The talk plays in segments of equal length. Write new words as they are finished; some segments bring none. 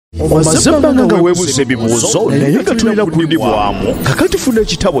Omazembanga nga weebuuza ebibuuzo naye nga tulina kudibwamu kakati funa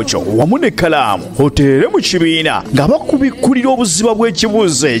ekitabo kyo wamu n'ekkalaamu oteere mu kibiina nga bakubikkulira obuziba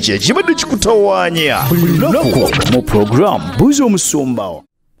bw'ekibuuzo ekyo ekibadde kikutawaanya buli lunaku mu puroguramu Buuza Omusumba.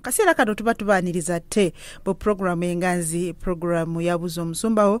 Kaseera kano tuba tubaaniriza te bu puroguramu enganzi puroguramu ya Buuza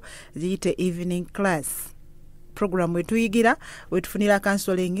Omusumbawo ziyite evening class. Puroguramu wetuyigira, wetufunira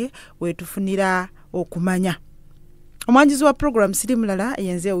counseling, wetufunira okumanya. Omwanjizi wa program siri mulala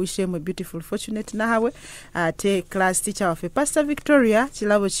yenze Owishemu Beautiful Fortunate Nahabwe ate class teacher wafe Pastor Victoria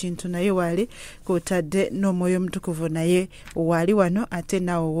Kirabo Kintu naye wali kotadde n'omwoyo mutukuvu naye wali wano ate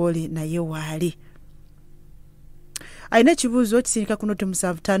nawo woli naye wali. Aina kibuuzo kisindika kuno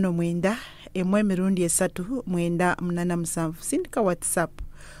 759 emwe mirundi 3 sindika WhatsApp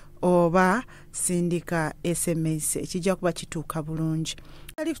oba sindika SMS ekijja kuba kituuka bulungi.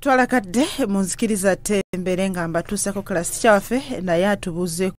 Ali kutwala kadde munzikiriza tembere nga mbatuusako class teacher waffe naye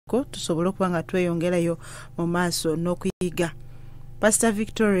atubuuzeeko tusobole okuba nga tweyongerayo mu maaso n'okuyiga. Pastor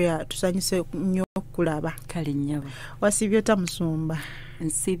Victoria tusanyuse nnyo okulaba. Kale nnyabo. Wasibye ota Musumba?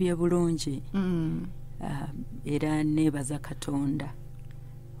 Nsibye bulungi. Era neebaza Katonda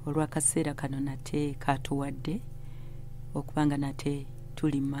olw'akaseera kano nate katuwadde okubanga nate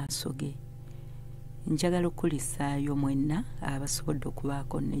tuli maaso ge. Njagala okulisaayo mwenna abasobodde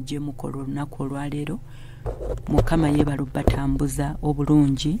okubaako ne gye mukola olunaku olwaleero. Mukama yeebala batambuza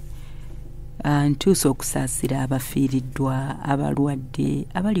obulungi. Ntuuse okusaasira abafiiriddwa, abalwadde,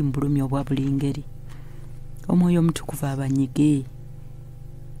 abali mu bulumi obwa buli ngeri. Omwoyo omutukuvu abanyige,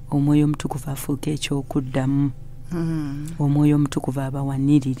 omwoyo omutukuvu afuuke ekyokuddamu, omwoyo omutukuvu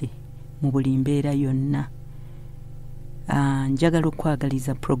abawanirire mu buli mbeera yonna. Njagala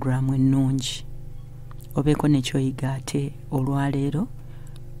okwagaliza puroguramu ennungi obeeko nekyoyiga ate olwaleero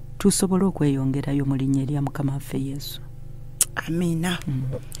tusobole okweyongerayo mu linnya erya Mukama waffe Yesu. Amina.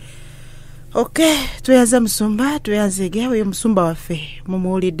 Okay, tweyaza Musumba, tweyazeege oyo Musumba waffe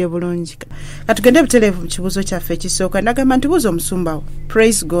mumuwulidde bulungi. Katugende butereevu mu kibuuzo kyaffe ekisooka. Ndagamba nti Buuza Omusumbawo.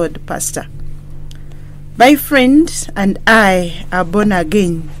 Praise God, Pastor. My friend and I are born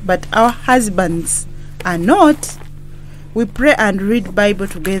again, but our husbands are not. We pray and read Bible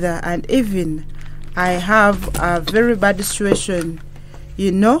together, and even I have a very bad situation.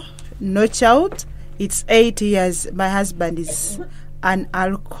 You know, no child. It's 8 years. My husband is an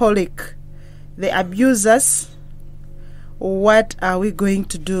alcoholic. They abuse us. What are we going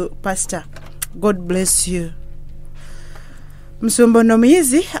to do, Pastor? God bless you. Musumba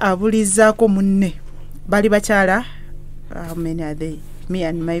nomuyizi abulizaako munne. Bali bakyala. How many are they? Me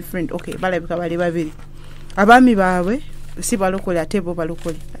and my friend. Okay, balabika bali babiri. Abaami baabwe si balokole ate bo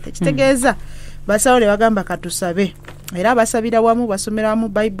balokole. Ekitegeeza basawo ne bagamba katusabe. Era basabira wamu basomeramu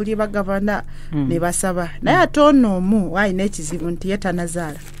Bayibuli bagavana ne basaba. Naye ate ono omu alina ekizibu nti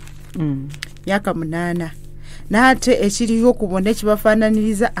yetanazaala. Myaka 8. N'ate ekiriyo kubona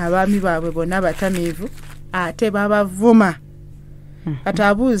ekibafaananiriza abaami baabwe bonna batamiivu ate babavuma. Kati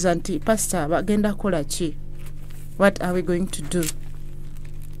abuuza nti Pastor bagenda kola ki? What are we going to do?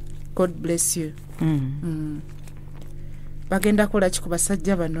 God bless you. Bagenda kola ki ku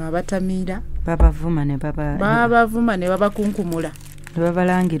basajja bano abatamiira? Babavuma ne babakunkumula. Ne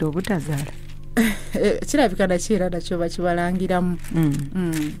babalangira obutazaala. Kirabika nakyo nakyo bakibalangiramu.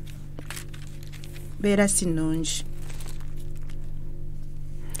 Beera sinungi.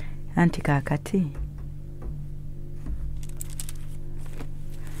 Anti kaakati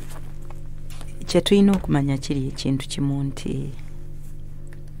kye tulina okumanya kiri ekintu kimu nti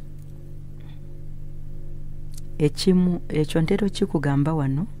ekimu ekyo ntero kikugamba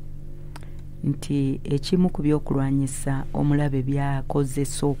wano nti ekimu ku byokulwanyisa omulabe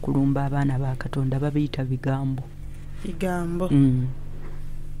byakozesa okulumba abaana ba Katonda babiyita bigambo.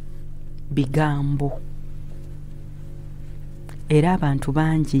 Bigambo. Era abantu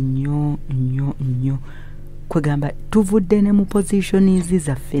bangi nnyo kwegamba tuvudde ne mu positionizi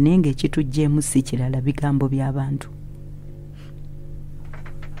zaffe naye ng'ekituggyemu si kirala bigambo by'abantu.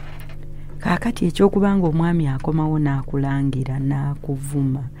 Kaakati ekyokubanga omwami akomawo n'akulangira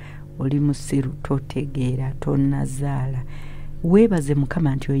n'akuvuma oli musiru totegeera tonnazaala weebaze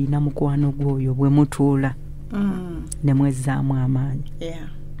Mukama nti oyina mukwano gw'oyo bwe mutuula ne mwezzaamu amaanyi.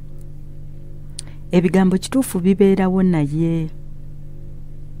 Ebigambo kituufu bibeerawo naye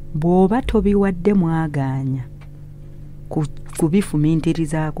bw'oba tobiwadde mwagaanya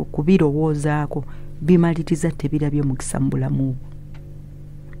kubifumintirizaako kubirowoozaako bimaliriza tebirabye mukisa mu bulamu bwo.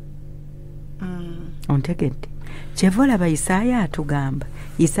 Ontegedde kyeva olaba Isaaya atugamba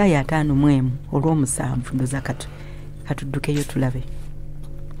Isaaya 5:1 olw'omusanvu ndoza katuddukeyo tulabe.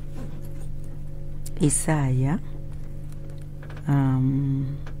 Isaaya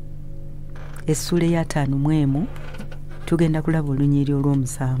essula ya 5 tugenda kulaba olunyiri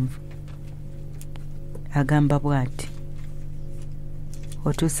olw'omusanvu. Agamba bw'ati.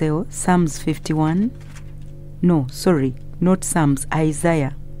 Otuseewo Psalms 51. No, sorry, not Psalms,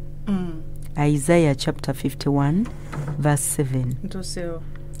 Isaiah. Isaiah chapter 51 verse 7. Ntuseewo.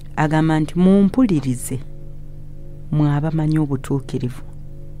 Agamba nti mumpulirize mwe abamanyi obutuukirivu.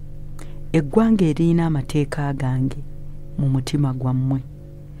 Eggwanga erina amateeka gange mu mutima gwammwe.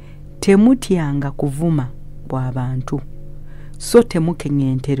 Temutyanga kuvuma kw'abantu, so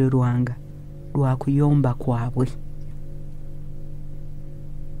temukeŋŋentererwanga lwa kuyomba kwabwe.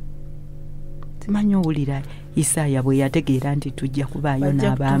 Simanyi owulira Isaaya bwe yategeera nti tujja kubaayo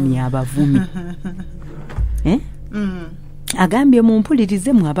n'abaami abavumi. Agambye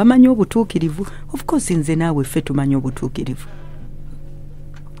mumpulirize mwe abamanyi obutuukirivu. Of course nze naawe ffe tumanyi obutuukirivu.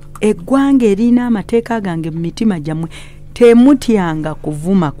 Eggwanga erina amateeka gange mu mitima gyammwe. Temutyanga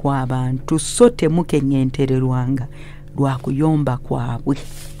kuvuma kw'abantu, so temukeŋŋentererwanga lwa kuyomba kwabwe.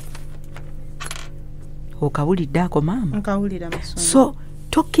 Okawulidde ako maama? Nkawulira Musumba. So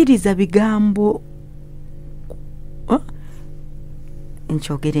tokkiriza bigambo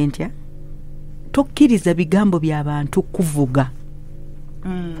nkyogere ntya? Tokkiriza bigambo by'abantu kuvuga.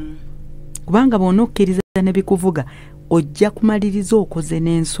 Kubanga bw'onokkiriza ne bikuvuga ojja kumaliriza okoze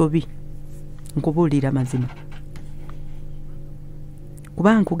n'ensobi. Nkubuulira mazima.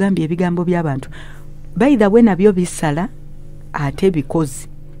 Kubanga nkugambye ebigambo by'abantu by the way nabyo bisala ate bikozi.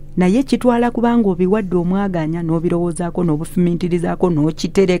 Naye kitwala kubanga obiwadde omwaganya n'obirowoozaako n'obufumintirizaako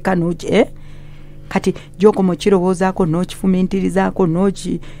n'okitereka kati gy'okoma okirowoozaako n'okifumintirizaako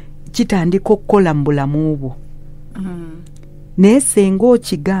kitandika okukola mu bulamu bwo. Naye senga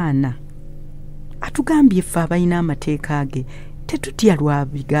okigaana, atugambye ffe abalina amateeka ge tetutya lwa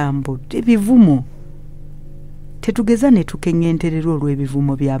bigambo ebivumo. Tetugeza ne tukeŋŋenterera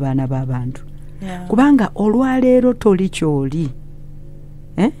olw'ebivumo by'abaana b'abantu. Kubanga olwaleero toli kyoli.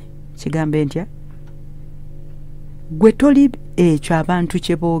 Kigambe ntya? Gwe toli ekyo abantu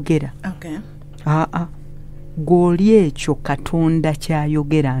kye boogera. Gw'oli ekyo Katonda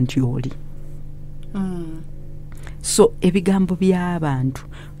ky'ayogera nti oli. So ebigambo by'abantu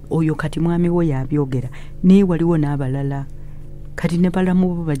oyo kati mwami we yabyogera, naye waliwo n'abalala kati ne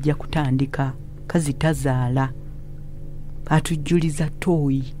balamu bo bajja kutandika kazitazaala atujjuliza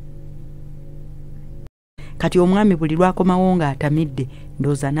tooyi. Kati omwami buli lwakomawo nga atamidde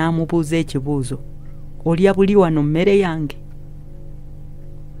ndooza n'amubuuza ekibuuzo, olya buli wano mmere yange?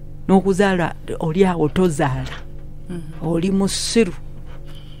 N'okuzaala oli awo tozaala. Oli musiru,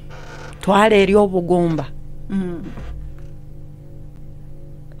 twala eri obugomba.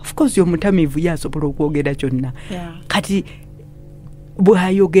 Of course omutamiivu yasobola okwogera kyonna. Kati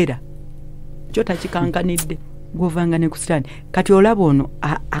bw'ayogera kyo takikankanidde gw'ovanga ne ku sitaani. Kati olaba ono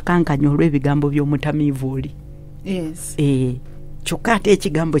akankanya olw'ebigambo by'omutamiivu oli. Kyokka ate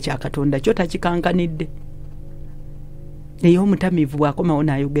ekigambo kya Katonda kyo takikankanidde. Naye omutamiivu bw'akomawo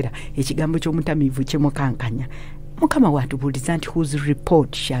n'ayogera ekigambo ky'omutamiivu kimukankanya. Mukama watubuuliza nti whose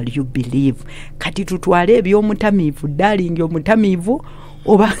report shall you believe? Kati tutwale eby'omutamiivu darling omutamiivu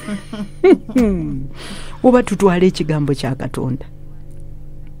oba tutwale ekigambo kya Katonda.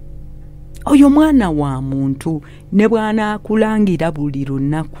 Oyo mwana wa muntu ne bw'anaakulangira buli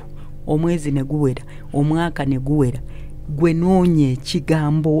lunaku, omwezi ne guwera, omwaka ne guwera, gwe noonya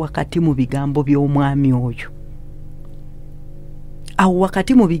ekigambo wakati mu bigambo by'omwami oyo. Awo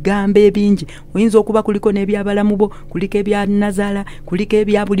wakati mu bigambo ebingi oyinza okuba kuliko n'ebyabalamu bo, kuliko ebya Nazaala, kuliko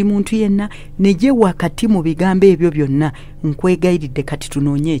ebya buli muntu yenna, neje wakati mu bigambo ebyo byonna nkwegayiridde kati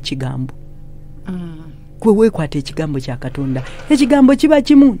tunoonye ekigambo. Gwe weekwata ekigambo kya Katonda. Ekigambo kiba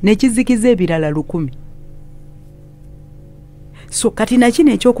kimu ne kizikiza ebirala 100. So kati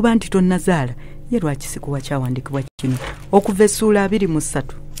nakino ekyokuba nti tonnazaala ye lwaki sikuwa kyawandiikibwa kino okuva essuula 23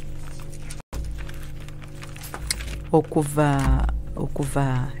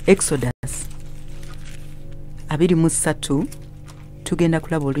 okuva Exodus 23 tugenda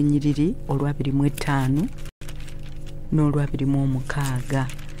kulaba olunyiriri olwa 25 n'olwa 26.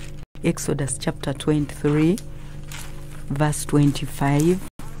 Exodus chapter 23 verse 25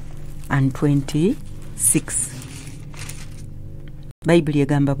 and 26. Bayibuli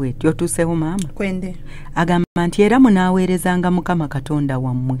egamba bw'eti. Otuuseewo maama? Kwende. Agamba nti era munaaweerezanga Mukama Katonda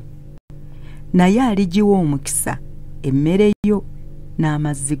wammwe, naye aligiwa omukisa emmere yo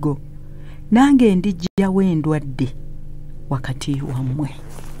n'amazzi go, nange ndiggyawo endwadde wakati wammwe.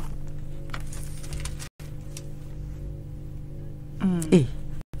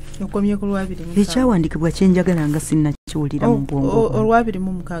 Okomye ku lwabiri mukaaga. Ekyawandiikibwa kye njagala nga sinnakiwulira mu bwongo. Olwabiri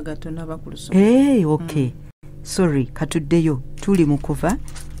mu mukaaga tonaba ku lusoma. Okay. Sorry, katuddeyo tuli mu kuva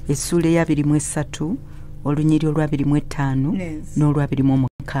essula eya 23 olunyiri olwa 25 n'olwa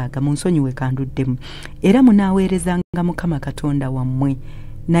 26 mu nsonyiwe kanduddemu era munaaweerezanga Mukama Katonda wammwe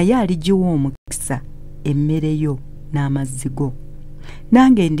naye aligiwa omukisa emmere yo n'amazzi go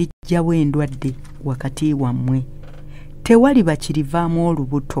nange ndiggyawo endwadde wakati wammwe tewali bakirivaamu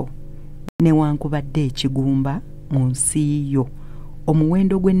olubuto newankubadde ekigumba mu nsi yo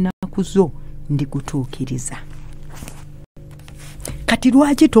omuwendo gw'ennaku zo ndigutuukiriza. Kati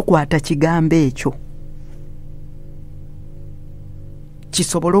lwaki tokwata kigambo ekyo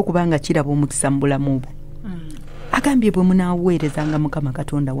kisobola okuba nga kiraba omukisa mu bulamu bwo? Agambye bwe munaaweerezanga Mukama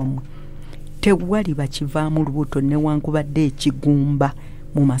Katonda wammwe tewali bakivaamu lubuto newankubadde ekigumba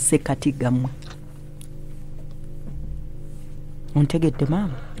mu masekati gammwe. Ontegedde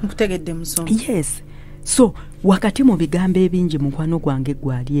maama? Nkutegedde Musumba. Yes. So wakati mu bigambo ebingi mukwano gwange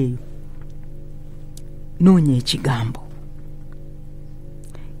gwali eyo noonya ekigambo.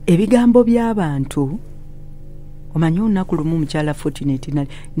 Ebigambo by'abantu omanyi olunaku lumu mukyala Fortunate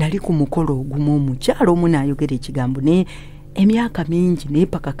nali ku mukolo ogumu omukyala omu naayogera ekigambo naye emyaka mingi naye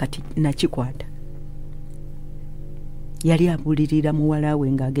paka kati nakikwata. Yali abulirira muwala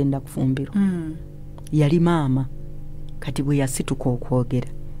we ng'agenda kufumbirwa. Yali maama kati bwe yasituka okwogera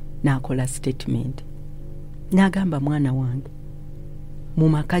n'akola statement n'agamba mwana wange mu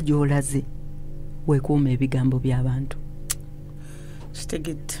maka gy'olaze weekuuma ebigambo by'abantu.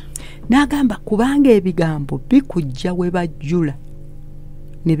 Kitegedde. N'agamba kubanga ebigambo bikujja we bajjula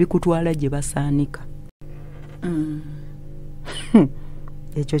ne bikutwala gye basaanika.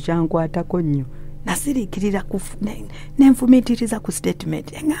 Ekyo kyankwatako nnyo nasiriikirira nenfumiitiriza ku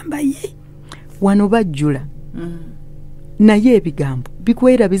statement engamba ye wano bajjula naye ebigambo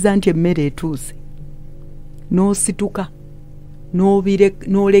bikwerabiza nti emmere etuuse n'osituka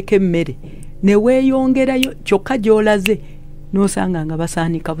n'oleka emmere ne weeyongerayo kyokka gy'olaze n'osanga nga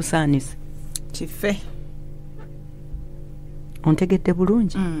basaanika busaanisi. Kife. Ontegedde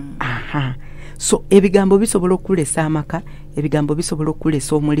bulungi? Aha. So ebigambo bisobola okuleesa amaka, ebigambo bisobola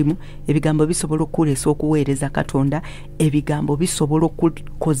okuleesa omulimu, ebigambo bisobola okuleesa okuweereza Katonda, ebigambo bisobola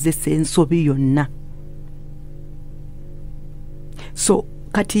okukozesa ensobi yonna. So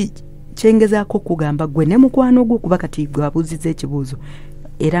kati kyengezaako okugamba gwe ne mukwano gwo kuba kati gwe abuuzizza ekibuuzo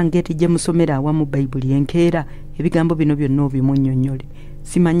era ngeti gye musomera awamu Bayibuli enkeera ebigambo bino byonna obimunnyonnyole.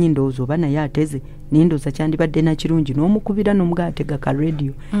 Simanyi ndowooza oba naye ateze naye ndowooza kyandibadde na kirungi n'omukubira n'omugaatega ka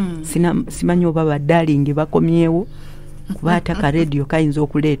radio. Simanyi oba baddalingi bakomyewo kuba ate ka radio kayinza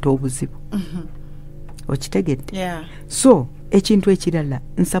okuleeta obuzibu. Okitegedde? Yeah. So ekintu ekirala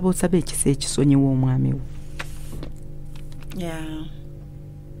nsaba osabe ekisa ekisonyiwa omwami wo. Yeah.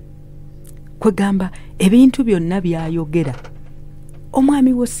 Kwegamba ebintu byonna byayogera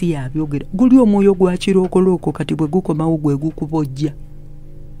omwami wo si yabyogera guli omwoyo gwa kirookolooko kati bwe gukomawo gwe gukubojja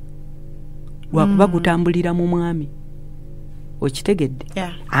wakuba gutambulira mu mwami. Okitegedde?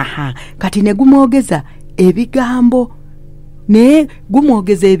 Yeah. Aha. Kati ne gumwogeza ebigambo naye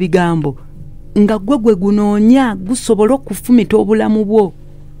gumwogeza ebigambo nga gwe gunoonya gusobola okufumita obulamu bwo.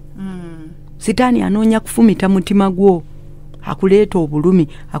 Sitaani anoonya kufumita mutima gwo akuleeta obulumi,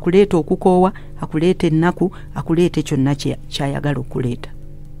 akuleeta okukoowa, akuleeta ennaku, akuleeta kyonna kyayagala okuleeta.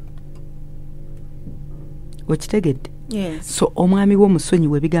 Okitegedde? Yes. So omwami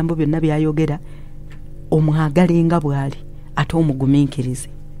w'omusonyiwa ebigambo byonna byayogera omwagale nga bw'ali ate omugumiikirize.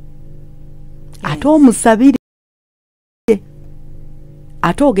 Ate omusabire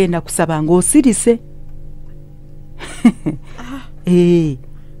ate ogenda kusaba ng'osirise.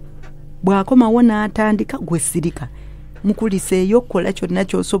 Bw'akomawo n'atandika gwe sirika mukuliseeyo okukola kyonna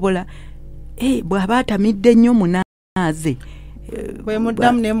ky'osobola. Bw'aba atamidde nnyo munaaze bwe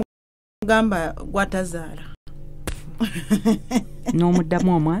muddamu ne mugamba gwatazaala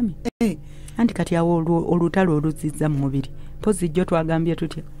n'omuddamu omwami anti kati awo olutalo oluzizza mu mubiri pozi jjo twagambye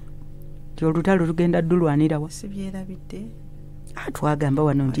tutya ti olutalo lugenda ddulwanirawa. Sibyerabidde. Twagamba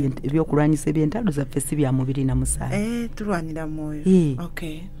wano nti ebyokulwanyisa ebyentalo zaffe si bya mubiri na musaayi. Tulwanira mwoyo.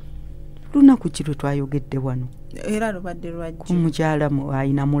 Okay. Lunaku ki lwe twayogedde wano? Era lubadde lwajjo. Ku mukyala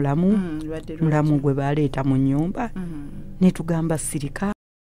ayina mulamu. Mulamu gwe baleeta mu nnyumba. Ne tugamba sirika.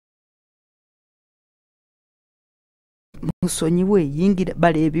 Musonyiwe yingira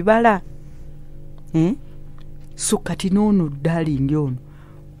bala ebibala. So kati n'ono darling ono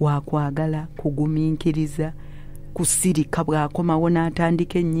wakwagala kugumiikiriza kusirika bw'akomawo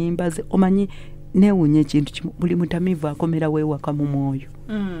n'atandika ennyimba ze. Omanyi neewunya ekintu kimu buli mutamivu akomera weewaka mu mwoyo.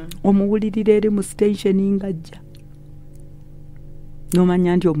 Omuwulirira eri mu station ng'ajja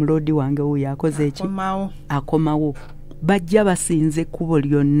n'omanya nti omuloodi wange wuyo akoze eki akomawo bajja basinze ekkubo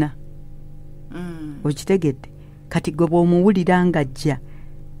lyonna. Okitegedde? Kati gwe bw'omuwulira ng'ajja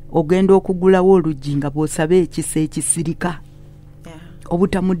ogenda okugulawo oluggi nga bw'osaba ekisa ekisirika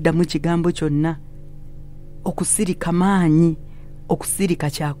obutamuddamu kigambo kyonna okusirika maanyi okusirika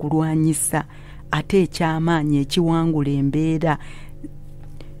kyakulwanyisa ate ekyamaanyi ekiwangula embeera.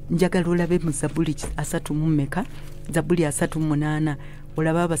 Njagala olabe mu Zabbuli 3 Zabbuli 38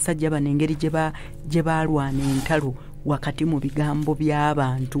 olaba abasajja bano engeri gye baalwana entalo wakati mu bigambo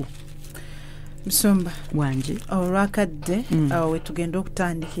by'abantu. Musumba wanje olwakadde awo wetugenda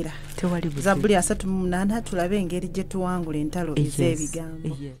okutandikira Zabbuli 38 tulabe engeri gye tuwangula entalo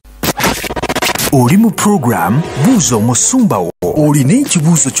ez'ebigambo. Oli mu program Buuza Omusumba wo. Olina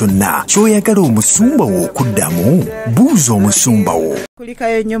ekibuuzo kyonna ky'oyagala omusumba wo okuddamu? Buuza Omusumba wo.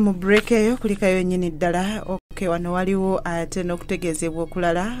 Kulikayo nnyo mu break eyo, kulikayo nnyini ddala. Okay, wano waliwo ate n'okutegeezebwa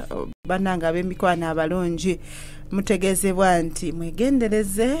okulala. Bannange ab'emikwana abalungi mutegeezebwa nti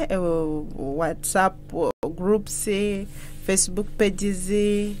mwegendereze WhatsApp groups, Facebook pages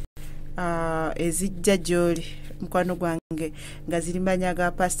ezijja gy'oli mukwano gwange nga zirimbanya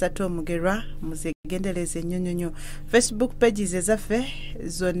ga Pastor Tom Mugerwa muzegendereze nnyo. Facebook pages ezaffe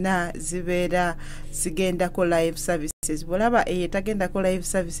zonna zibeera zigendako live services. Bwolaba eyetagendako live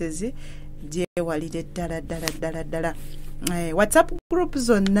services gyewalire ddala. WhatsApp group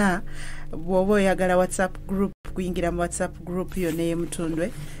zonna bw'oba oyagala WhatsApp group kuyingira mu WhatsApp group yonna ye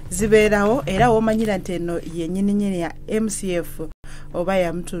Mutundwe zibeerawo era womanyira nti eno yennyini ya MCF oba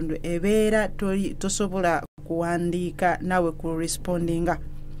ya Mutundwe ebeera tosobola kuwandiika nawe ku respondinga.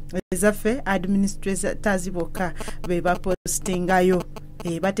 Ezaffe administrators bokka be bapostingayo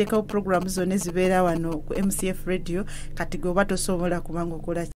bateekawo programu zonna zibeera wano ku MCF radio kati goba tosobola kubanga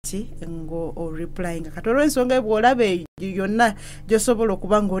okola ki ngo replyinga kati olw'ensonga bw'olaba yonna gyosobola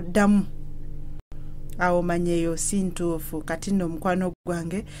okuba ng'oddamu awo manyeyo sintuufu. Kati nno mukwano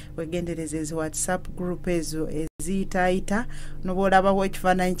gwange wegendereza ezi WhatsApp group ezo eziyitaayita n'obwolabawo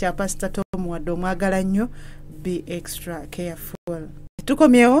ekifaananyi kya Pastor Tom wadde omwagala nnyo be extra careful.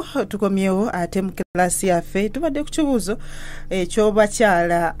 Tukomyewo ate mu klasi yaffe tubadde ku kibuuzo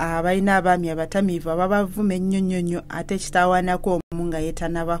ekyobakyala abalina abaami abatamiivu ababavuma ennyo ate ekitaawaanako omu nga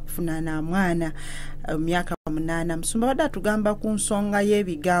yeetanaba kufuna na mwana myaka 8. Musumba badde atugamba ku nsonga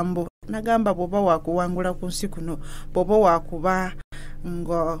y'ebigambo. Nagamba bw'oba wakuwangula ku nsi kuno bw'oba wakuba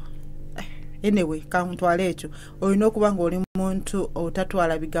ngo anyway kantwala ekyo olina okuba ng'oli muntu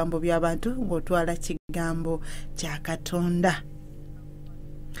otatwala bigambo by'abantu ng'otwala kigambo kya Katonda.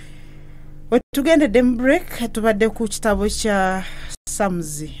 Wetugendedde mu break tubadde ku kitabo kya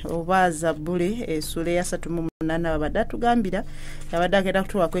Psalms oba Zabbuli essula ya 38 abadde atugambira abadde agenda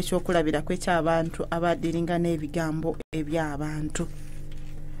kutuwako ekyokulabirako eky'abantu abaddiringa n'ebigambo eby'abantu.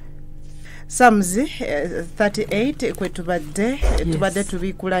 Psalms 38 kwe tubadde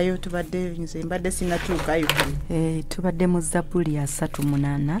tubikulayo nze mbadde sinatuukayo. Tubadde mu Zabbuli ya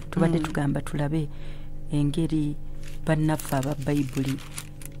 38 tubadde tugamba tulabe engeri bannaffe aba Bayibuli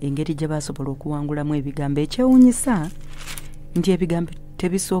engeri gye basobola okuwangulamu ebigambo. Ekyewuunyisa nti ebigambo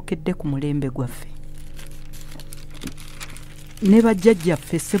tebisookedde ku mulembe gwaffe. Ne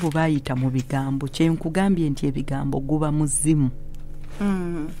bajjajjaffe ssebo baayita mu bigambo. Kyenkugambye nti ebigambo guba muzimu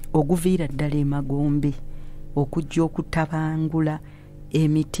oguviira ddala emagombe okujja okutabangula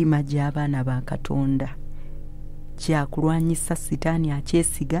emitima gy'abaana ba Katonda. Kyakulwanyisa Sitaani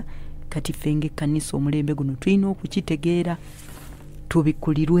akyesiga. Kati ffe ng'ekkanisa omulembe guno tulina okukitegeera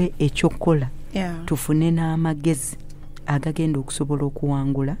tubikulirwe ekyokola tufune n'amagezi agagenda okusobola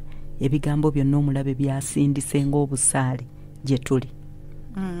okuwangula ebigambo byonna omulabe byasindise ng'obusaale gye tuli.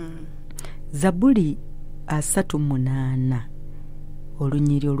 Zabbuli 38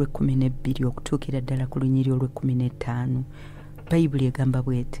 olunyiri olw'12 okutuukira ddala ku lunyiri olw'15 Bayibuli egamba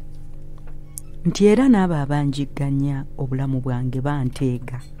bw'eti nti era n'abo abanjigganya obulamu bwange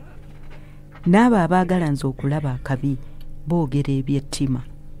banteega n'abo abaagala nze okulaba akabi boogera ebyettima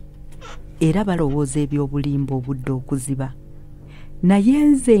era balowooza eby'obulimba obudde okuziba. Naye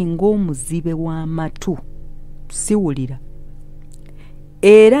nze ng'omuzibe w'amatu siwulira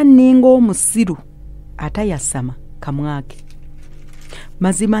era ninga omusiru atayasama kamwake.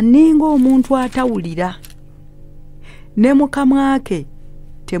 Mazima ninga omuntu atawulira ne mu kamwake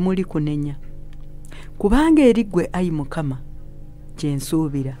temuli kunenya. Kubanga eri ggwe ayi Mukama gye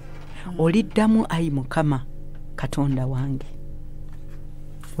nsuubira oliddamu ayi Mukama Katonda wange.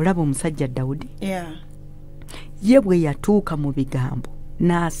 Olaba omusajja Dawudi ye bwe yatuuka mu bigambo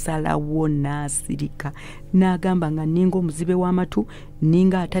n'asalawo n'asirika n'agamba nga ninga omuzibe w'amatu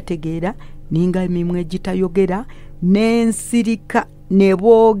ninga atategeera ninga emimwa egitayogera n'ensirika ne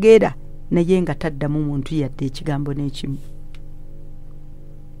boogera naye nga taddamu muntu yadde ekigambo n'ekimu.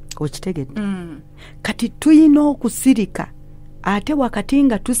 Okitegedde? Kati tuyina okusirika ate wakati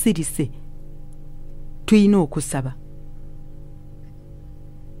nga tusirise tuyina okusaba.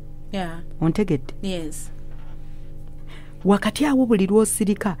 Ontegedde? Yes. Wakati awo buli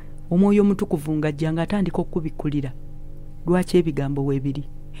lw'osirika omwoyo omutukuvu ng'ajja ng'atandika okubikkulira. Lwaki ebigambo weebiri?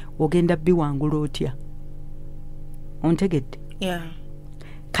 Ogenda biwangula otya? Ontegedde?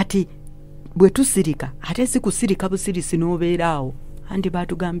 Kati bwe tusirika ate si kusirika busirisi n'obeera awo andi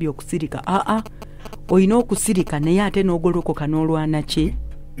baatugambye okusirika. Olina okusirika naye ate n'ogolokoka n'olwana ki?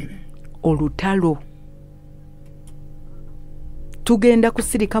 Olutalo. Tugenda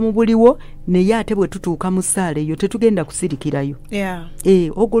kusirika mu buliwo naye ate bwe tutuuka mu ssaala eyo tetugenda kusirikirayo.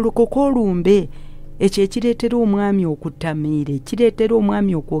 Ogolokoka olumbe. Ekyo ekireetera omwami okutamiira, ekireetera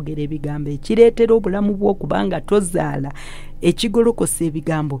omwami okwogera ebigambo, ekireetera obulamu bw'okubanga tozaala, ekigolokosa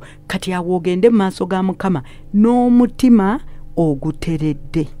ebigambo. Kati awo ogende mu maaso ga Mukama n'omutima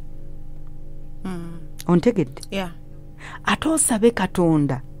oguteredde. Ontegedde? Ate osabe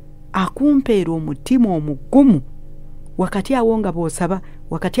Katonda akumpeera omutima omugumu. Wakati awo nga bw'osaba,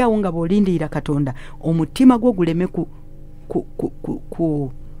 wakati awo nga bw'olindirira Katonda, omutima gwo guleme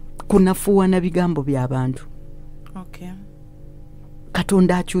kunafuwa na bigambo by'abantu.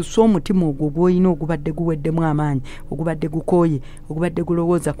 Katonda akyusa omutima ogwo gw'olina ogubadde guweddemu amaanyi, ogubadde gukooye, ogubadde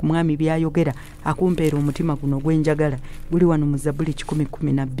gulowooza ku mwami by'ayogera, akumpeera omutima guno gwenjagala. Guli wano mu Zabbuli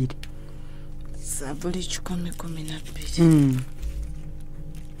 10:12. Zabbuli 10:12.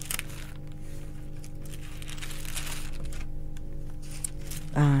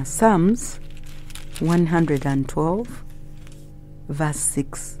 Psalms 112 verse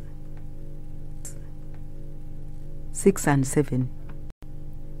 6 and 7.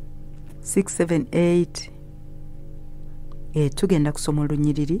 6, 7, 8. Tugenda kusoma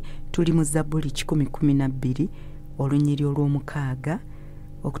olunyiriri. Tuli mu Zabbuli 10:12 olunyiriri olw'omukaaga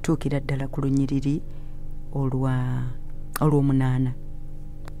okutuukira ddala ku lunyiriri olw'omunaana.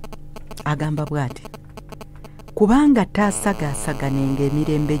 Agamba bw'ati: kubanga taasagaasaganenga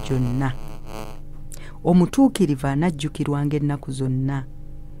emirembe gyonna, omutuukirivu anajjukirwanga ennaku zonna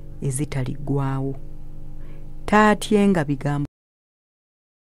ezitaliggwaawo. Taatyenga bigambo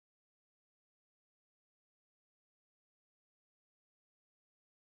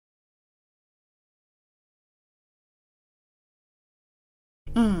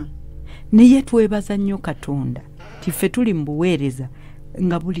naye twebaza nnyo Katonda tiffe tuli mu buweereza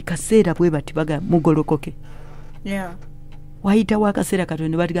nga buli kaseera bwe bati baga mugolokoke. Wayitawo akaseera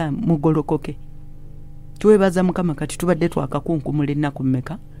Katonda batiga mugolokoke. Twebaza Mukama kati tubadde twakakunkumula ennaku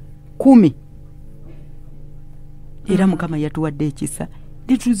mmeka? 10. Era Mukama yatuwadde ekisa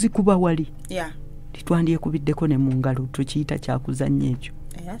ne tuzikuba wali. Titwandyekubiddeko ne mu ngalo tukiyita kyakuzannya ekyo.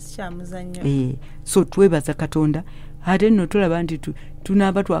 So twebaza Katonda ate nno tulaba nti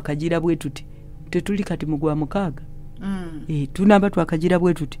tunaaba twakagira bwe tuti tetuli kati mu gwa mukaaga. Tunaaba twakagira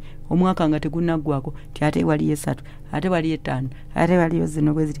bwe tuti omwaka nga tegunaggwako ti ate waliyo 3, ate waliyo 5, ate waliyo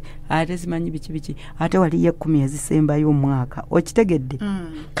zino bwe ziti, ate simanyi biki, ate waliyo 10 ezisembayo omwaka. Okitegedde?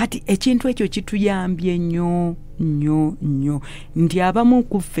 Kati ekintu ekyo kituyambye nnyo nti abamu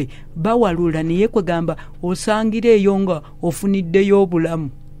ku ffe bawalula naye kwegamba osangira eyo nga ofuniddeyo obulamu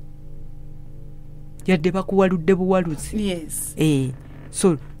yadde bakuwaludde buwaluzi.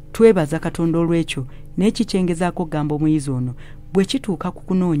 So twebaza Katonda olw'ekyo n'ekikyengezaako gamba omuyizi ono bwe kituuka ku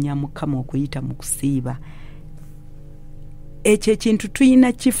kunoonya Mukama okuyita mu kusiiba, ekyo ekintu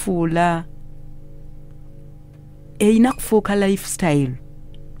tuyina kifuula erina kufuuka lifestyle.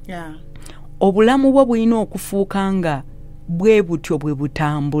 Obulamu bwo bulina okufuuka nga bwe butyo bwe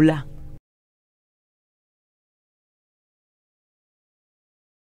butambula.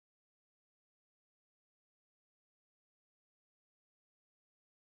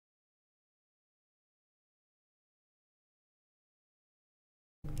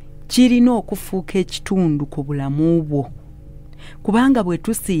 Kirina okufuuka ekitundu ku bulamu bwo, kubanga bwe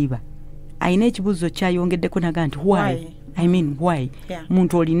tusiiba ayina ekibuzo kyayongeddeko naga nti why?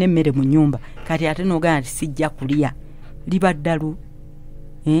 Muntu olina emmere mu nnyumba kati ate n'ogamba nti sijja kulya, liba ddalu.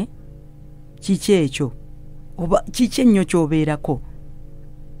 Kiki ekyo? Oba kiki ennyo ky'obeerako?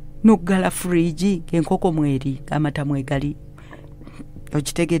 N'oggala fridge ng'enkoko mweri amata mwegali.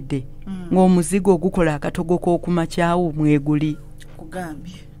 Okitegedde? Ng'omuzigo ogukola akatogo k'okumakyawo mweguli.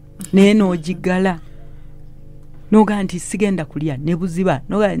 Kugambye. Naye n'ogiggala n'ogamba nti sigenda kulya ne buziba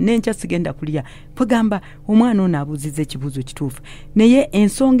n'enkya sigenda kulya. Kwegamba omwana ono abuuzizza ekibuuzo kituufu, naye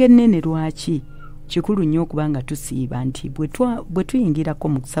ensonga ennene lwaki kikulu nnyo okubanga tusiiba nti bwe tuyingirako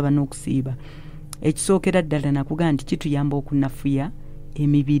mu kusaba n'okusiiba, ekisookera ddala nakugamba nti kituyamba okunafuya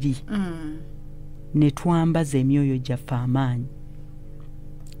emibiri ne twambaza emyoyo gyaffe amaanyi,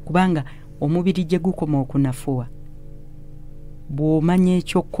 kubanga omubiri gye gukoma okunafuwa bw'omanya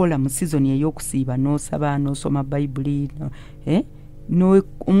ekyokukola mu sizoni ey'okusiiba n'osaba n'osoma bayibuli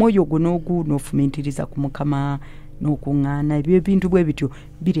omwoyo gwo n'ofumiitiriza ku Mukama n'okuŋŋaana, ebyo ebintu bwe bityo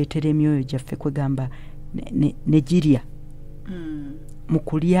bireetera emyoyo gyaffe kwegamba ne girya mu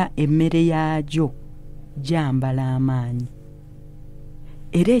kulya emmere yaagyo gyambala amaanyi.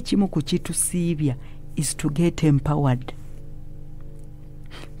 Era ekimu ku kitusiibya is to get empowered,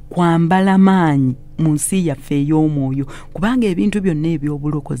 kwambala maanyi mu nsi yaffe ey'omwoyo, kubanga ebintu byonna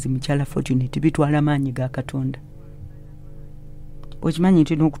eby'obulokozi mukyala Fortunate bitwala maanyi ga Katonda. Okimanyi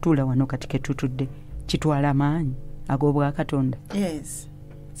nti n'okutuula wano kati ketutudde kitwala maanyi ag'obwa Katonda. Yes.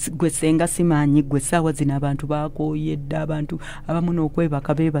 Gwe senga simaanyi, gwe saawa zino abantu bakooyedde, abantu abamu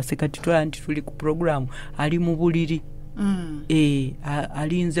n'okwebaka beebase kati tulaba nti tuli ku programu ali mu buliri.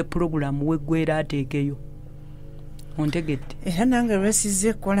 Alinze programu weggwera ateekeyo. Ontegedde. Era nange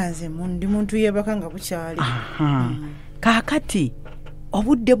lwesizze kukola nze ndi muntu yeebaka nga bukyali. Kaakati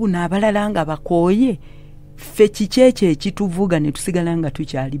obudde buno abalala nga bakooye, ffe kiki ekyo ekituvuga ne tusigala nga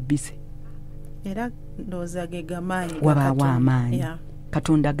tukyali bbise. Era ndowooza ge gamaanyi wabaawo amaanyi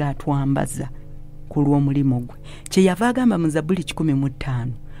Katonda gaatwambaza ku lw'omulimu gwe. Kyeyava agamba mu Zabbuli 15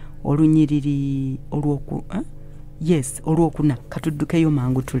 olunyiriri olwokuna. Katuddukeyo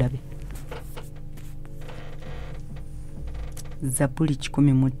mangu tulabe. Zabbuli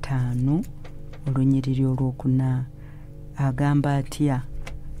 15 olunyiriri olwokuna agamba atya?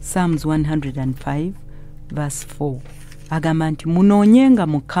 Psalms 105 verse 4 agamba nti munoonyenga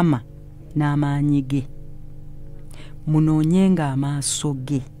Mukama n'amaanyi ge, munoonyenga amaaso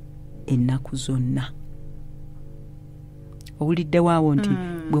ge ennaku zonna. Owulidde waawo nti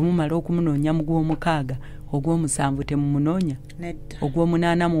bwe mumala okumunoonya mu gw'omukaaga, ogw'omusanvu temumunoonya,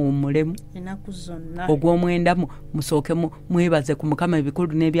 ogw'omunaana muwummulemu, ogw'omwenda musooke mwebaze ku Mukama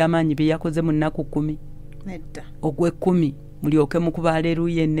ebikulu n'ebyamaanyi bye yakoze mu nnaku 10, ogw'ekkumi mulyoke mukuba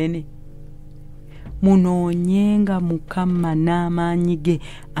aleluya ennene. Munoonyenga Mukama n'amaanyi ge.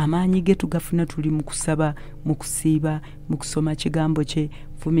 Amaanyi ge tugafuna tuli mu kusaba, mu kusiiba, mu kusoma kigambo kye,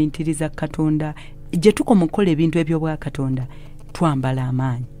 fumiitiriza Katonda. Gye tukoma okukola ebintu eby'obwa Katonda twambala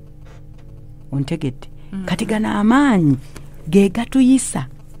amaanyi. Ontegedde? Kati gana amaanyi ge gatuyisa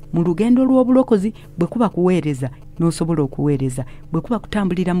mu lugendo lw'obulokozi. Bwe kuba kuweereza n'osobola okuweereza, bwe kuba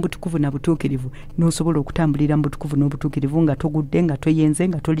kutambulira mu butukuvu na butuukirivu n'osobola okutambulira mu butukuvu n'obutuukirivu nga togudde, nga toyenze,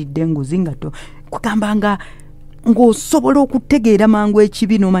 nga tolidde nguzi, nga kugamba ng'osobola okutegeera mangu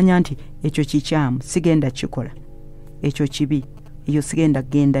ekibi n'omanya nti ekyo kikyamu sigenda kikola, ekyo kibi, eyo sigenda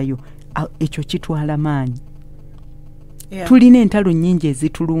gendayo. Ekyo kitwala maanyi. Tulina entalo nnyingi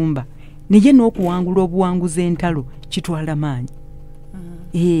ezitulumba, naye n'okuwangula obuwanguzi entalo kitwala maanyi.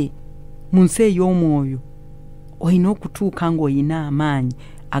 Mu nsi ey'omwoyo olina okutuuka ng'olina amaanyi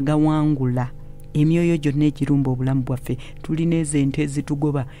agawangula emyoyo gyonna egirumba obulamu bwaffe. Tulina ezo ente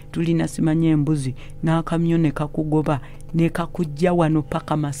ezitugoba, tulina simanya embuzi, n'akamyo ne kakugoba ne kakujja wano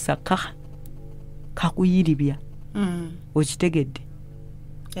paka Masaka kakuyiribya. Okitegedde?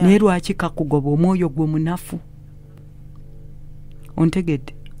 Naye lwaki kakugoba? Omwoyo gwo munafu.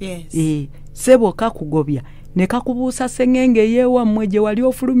 Ontegedde? Sebo kakugobya ne kakubuusa sengenge eyeewammwe gye wali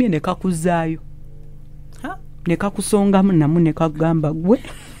ofulumye ne kakuzaayo, ne kakusongamu namu ne kagamba gwe.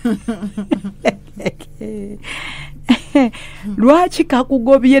 Lwaki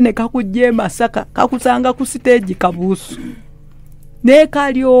kakugobye ne kakujja Masaka kakusanga ku siteegi kabuusu ne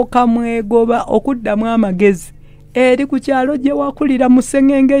kalyoka mwegoba okuddamu amagezi eri ku kyalo gye wakulira mu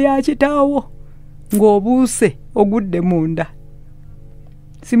sengenge ya kitaawo ng'obuuse ogudde munda.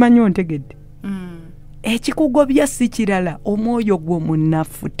 Simanyi ontegedde? Ekikugobya si kirala, omwoyo gwo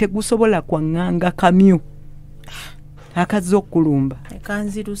munafu, tegusobola kwaŋŋanga kamyu akazze okulumba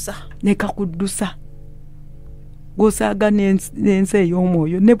ne kakuddusa. Gosaaga n'ensi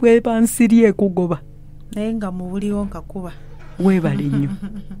ey'omwoyo ne bweba nsiri ekugoba naye nga mu buliwo nkakuba. Weebale nnyo.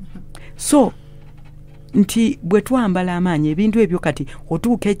 So nti bwe twambala amaanyi ebintu ebyo kati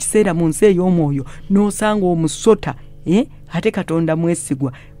otuuka ekiseera mu nsi ey'omwoyo n'osanga omusota ate Katonda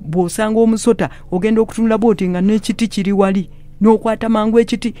mwesigwa. Bw'osanga omusota ogenda okutunula bwoti nga n'ekiti kiri wali n'okwata mangu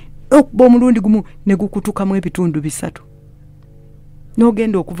ekiti okuba omulundi gumu ne gukutukamu ebitundu 3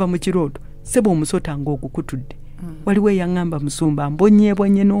 n'ogenda okuva mu kirooto sebo omusota ng'ogukutudde. Waliwo eyaŋŋamba Musumba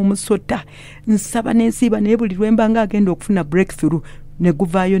mbonyeebonye n'omusota nsaba n'ensiiba naye buli lwe mba ng'agenda okufuna breakthrough ne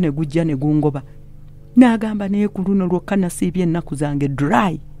guvaayo ne gujja ne gungoba. N'agamba naye ku luno lwokka nasiibye ennaku zange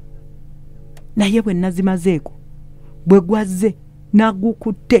dry, naye bwe nazimazeeko bwe gwazze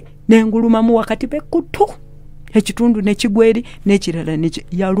nagukutte n'engulumamu wakati b'ekkutu ekitundu ne kigweri n'ekirala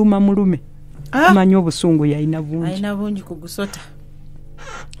yaluma mulume. Amanyi obusungu yalina bungi. Alina bungi ku gusota.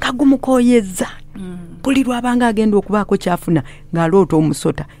 kagumukoyeza buli lwabanga agenda okubaako kyafuna ng'aloota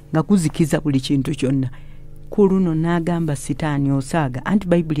omusota nga guzikiza buli kintu kyonna. Ku luno n'agamba sitaani osaaga anti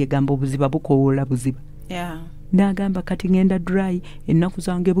bayibuli egamba obuziba bukowoola buziba. N'agamba kati ngenda dry ennaku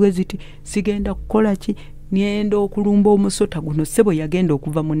zange bwe ziti sigenda kukola ki ngenda okulumba omusota guno. Ssebo yagenda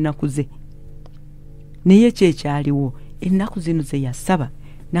okuva mu nnaku ze naye kyekyaliwo ennaku zino ze yasaba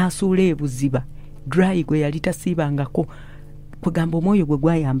n'asuula ebuziba dry gwe yali tasiibangako kugamba omwoyo gwe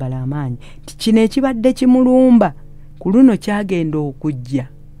gwayambala amaanyi ti kino ekibadde kimulumba ku luno kyagenda okujja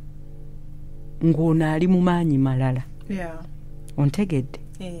ng'ono ali mu maanyi malala. Ontegedde?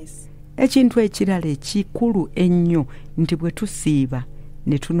 Ekintu ekirala ekikulu ennyo nti bwe tusiiba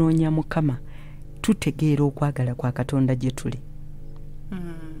ne tunoonya Mukama tutegeera okwagala kwa Katonda gye tuli.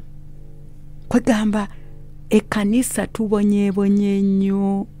 Kwegamba ekkanisa tubonyeebonye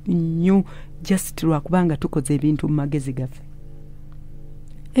nnyo just lwakubanga tukoze ebintu mu magezi gaffe.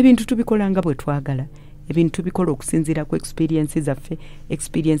 Ebintu tubikola nga bwe twagala, ebintu tubikola okusinziira ku experience zaffe,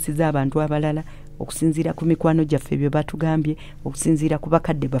 experience z'abantu abalala, okusinziira ku mikwano gyaffe bye batugambye, okusinziira ku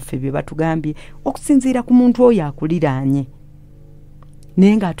bakadde baffe bye batugambye, okusinziira ku muntu oyo akuliraanye.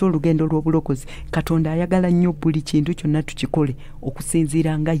 Naye ng'ate olugendo lw'obulokozi Katonda ayagala nnyo buli kintu kyonna tukikole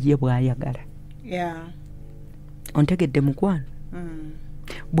okusinziira nga ye bw'ayagala. Ontegedde mukwano?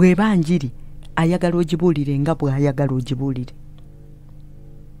 Bw'eba njiri ayagala ogibuulire nga bw'ayagala ogibuulire.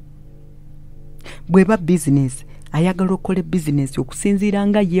 Bw'eba bizinesi ayagala okole bizinesi okusinziira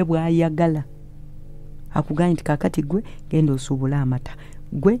nga ye bw'ayagala. Akuganye nti kakati gwe genda osuubula amata,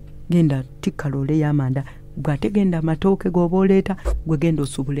 gwe genda tikka loole y'amanda, gwe ate genda amatooke g'oba oleeta, gwe genda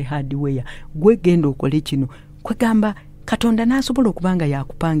osuubule hardware, gwe genda okole kino. Kwegamba Katonda n'asobola okubanga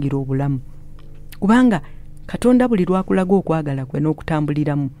yakupangira obulamu. Kubanga Katonda buli lwakulaga okwagala kwe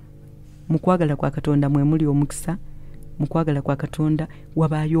n'okutambuliramu. Mu kwagala kwa Katonda mwe muli omukisa, mu kwagala kwa Katonda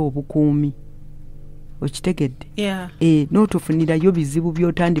wabaayo obukuumi. Okitegedde? N'otofunirayo bizibu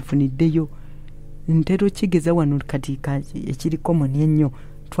by'otandifuniddeyo. Ntero kigeza wano kati ekiri common ennyo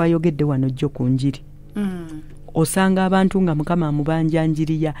twayogedde wano jjo ku njiri. Osanga abantu nga Mukama amubanja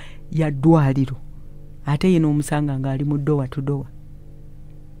njiri ya ddwaliro ate yino omusanga ng'ali mu ddowa tuddowa.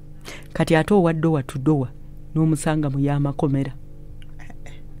 Kati ate owa ddowa tuddowa n'omusanga mu y'amakomera.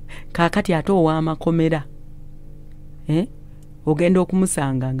 Kaakati ate ow'amakomera ogenda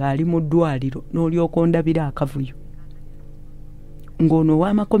okumusanga ng'ali mu ddwaliro n'olyoka ondabira akavuyo. Ng'ono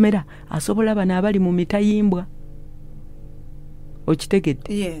ow'amakomera asobola bano abali mu mitayimbwa.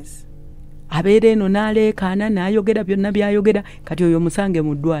 Okitegedde? Abeera eno n'aleekaana n'ayogera byonna by'ayogera kati oyo musange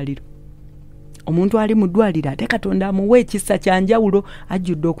mu ddwaliro. Omuntu ali mu ddwaliro ate Katonda amuwa ekisa kya njawulo,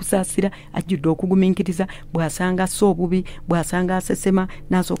 ajjudde okusaasira, ajjudde okugumiikiriza. Bw'asanga assa obubi, bw'asanga asesema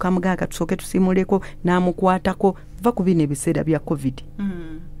n'asooka amugaaga tusooke tusimuleko n'amukwatako. Va ku bino ebiseera bya COVID.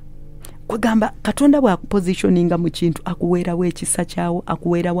 Kwegamba Katonda bw'akupositioninga mu kintu akuweerawo ekisa kyawo,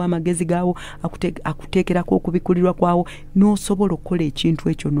 akuweerawo amagezi gaawo, akuteekerako okubikulirwa kwawo, n'osobola okukola ekintu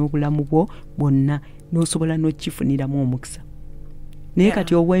ekyo n'obulamu bwo bwonna, n'osobola n'okifuniramu omukisa. Naye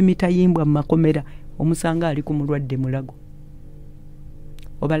kati ow'emitayimbwa mu makomera omusanga ali ku mulwadde mulago.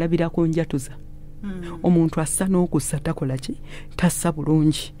 Obalabira ku njatuza. Omuntu assa n'okussa takola ki? Tassa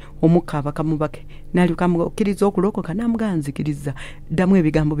bulungi. Omukaaba kamubake. N'alyoka amukkiriza okulokoka n'amuganzikiriza. Ddamu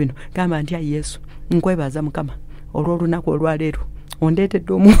ebigambo bino. Gamba nti Yesu, nkwebaza Mukama olw'olunaku olwaleero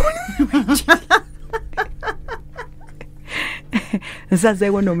ondeetedde omuntu.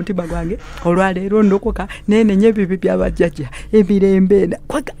 Nsazeewo n'omutima gwange olwaleero ndokoka neenenya ebibi by'abajjajja emirembe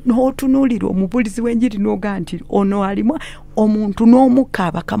n'otunuulira omubuulizi w'enjiri n'oga nti ono alimu omuntu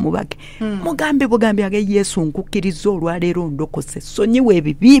n'omukaaba kamubage. Mugambe bugambe age Yesu nkukkiriza olwaleero ndokose, sonyiwa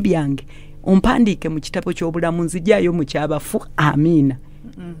ebibi byange ompandiike mu kitabo ky'obulamu nzijjayo mu kyabafu. Amiina.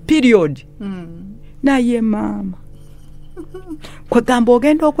 Period. Naye maama kwegamba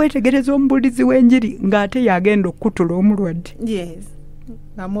ogenda okwetegereza omubuulizi w'enjiri ng'ate yagenda okutula omulwadde.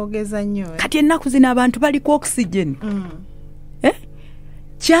 Amwogeza nnyo. Kati ennaku zino abantu baliko oxygen.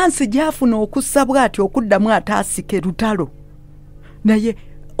 Chance gyafuna okussa bw'ati okuddamu ataasike lutalo. Naye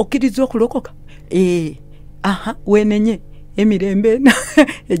okkiriza okulokoka? Weenenye emirembe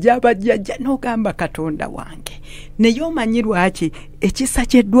egy'abajjajja n'ogamba Katonda wange. Naye omanyi lwaki ekisa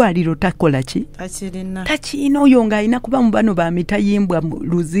ky'eddwaliro takola ki? Takiina oyo ng'alina kuba mu bano ba mitayimbwa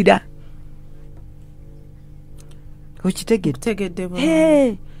luzira.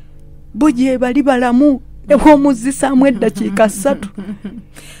 Okitegedde? Buje bali balamu ebw'omuzisaamu eddakiika 3.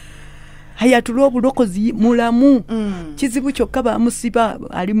 Ayatula obulokozi mulamu. Kizibu kyokka bamusiba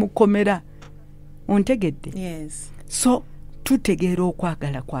ali mu kkomera. Ontegedde? So tutegeera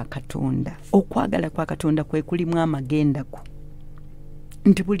okwagala kwa Katonda. Okwagala kwa Katonda kwe kulimu amagenda go.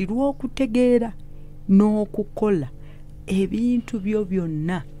 nti buli lw'okutegeera n'okukola ebintu byo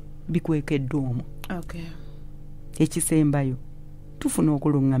byonna bikwekeddwa omwo. Ekisembayo tufuna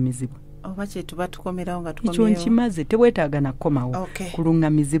okulungamizibwa. Oba kye tuba tukomerawo nga tukomyewo. Ekyo nkimaze tewetaaga na kukomawo.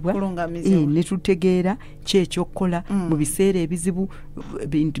 Kulungamizibwa. Ne tutegeera kyekyokukola mu biseera ebizibu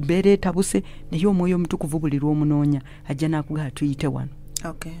mbeera etabuse naye Omwoyo Omutukuvu buli lw'omunoonya ajja n'akugamba tuyite wano.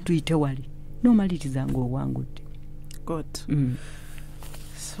 Tuyite wali. N'omaliriza ng'owangudde.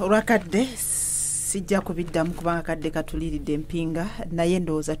 Olwakadde sijja kubiddamu kubanga kadde katuliridde empinga naye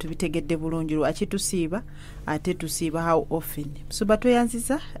ndowooza tubitegedde bulungi lwaki tusiiba ate tusiiba how often. Musumba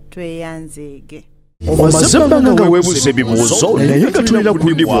tweyanziza tweyanzeege. Omaze ebbanga nga weebuuza ebibuuzo naye nga tulina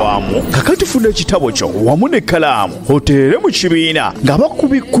kudibwamu kakati funa ekitabo kyo wamu n'ekkalaamu oteere mu kibiina nga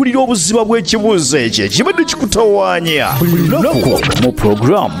bakubikkulira obuziba bw'ekibuuzo ekyo ekibadde kikutawaanya buli lunaku mu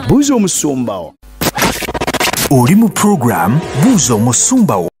puroguramu Buuza Omusumba. Oli mu program Buuza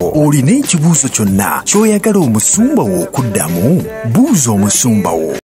Omusumba wo. Olina ekibuuzo kyonna ky'oyagala omusumba wo okuddamu? Buuza Omusumba wo.